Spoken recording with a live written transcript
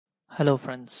Hello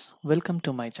friends, welcome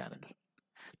to my channel.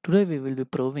 Today we will be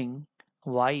proving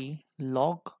y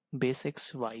log base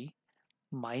xy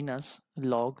minus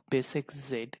log base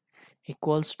xz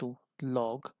equals to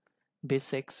log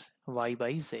base x y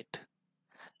by z.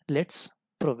 Let's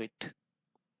prove it.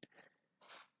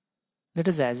 Let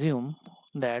us assume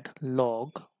that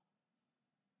log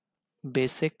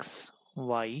base x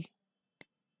y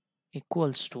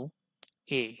equals to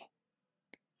a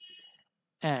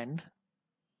and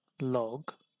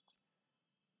log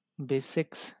base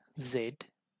x z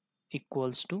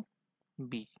equals to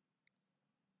b.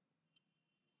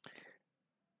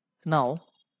 Now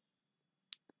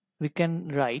we can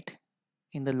write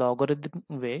in the logarithm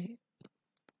way,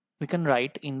 we can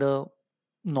write in the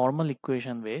normal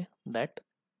equation way that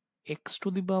x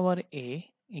to the power a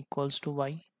equals to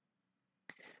y.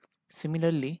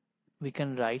 Similarly, we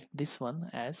can write this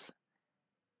one as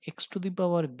x to the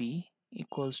power b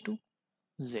equals to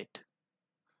z.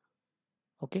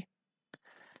 Okay,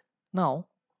 now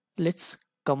let's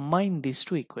combine these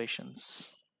two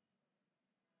equations.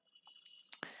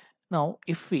 Now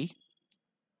if we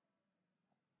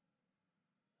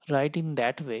write in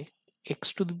that way,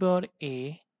 x to the power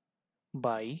a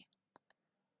by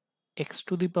x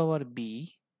to the power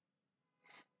b,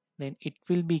 then it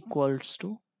will be equals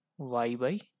to y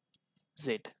by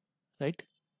z, right?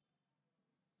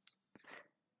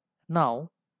 Now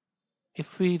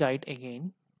if we write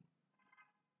again,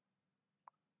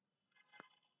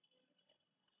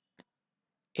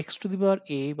 x to the power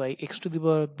a by x to the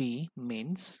power b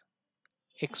means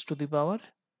x to the power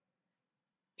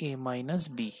a minus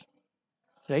b,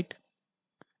 right,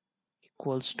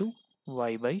 equals to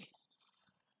y by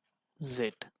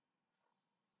z.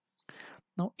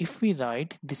 Now if we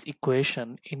write this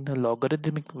equation in the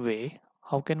logarithmic way,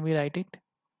 how can we write it?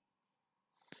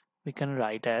 We can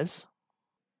write as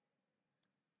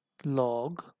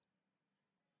log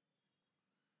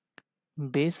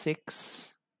base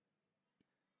x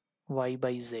y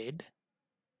by z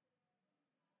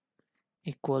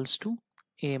equals to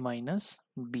a minus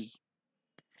b.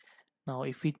 Now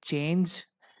if we change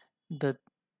the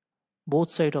both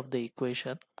side of the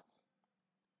equation,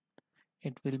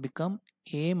 it will become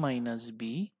a minus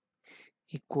b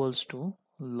equals to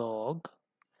log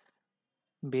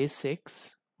base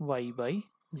x y by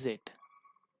z.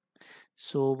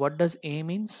 So what does a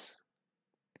means?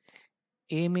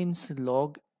 A means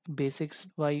log base x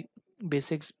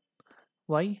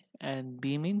y and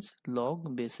b means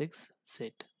log base x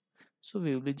z. So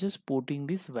we will be just putting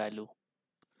this value.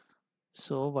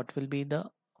 So what will be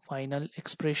the final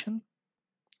expression?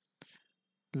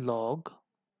 Log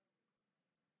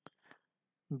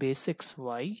base x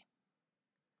y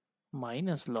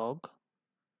minus log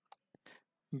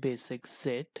base x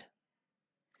z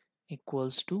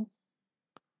equals to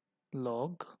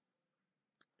log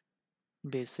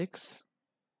base x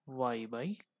y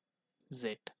by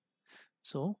z.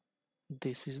 So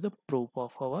this is the proof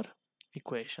of our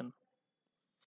equation.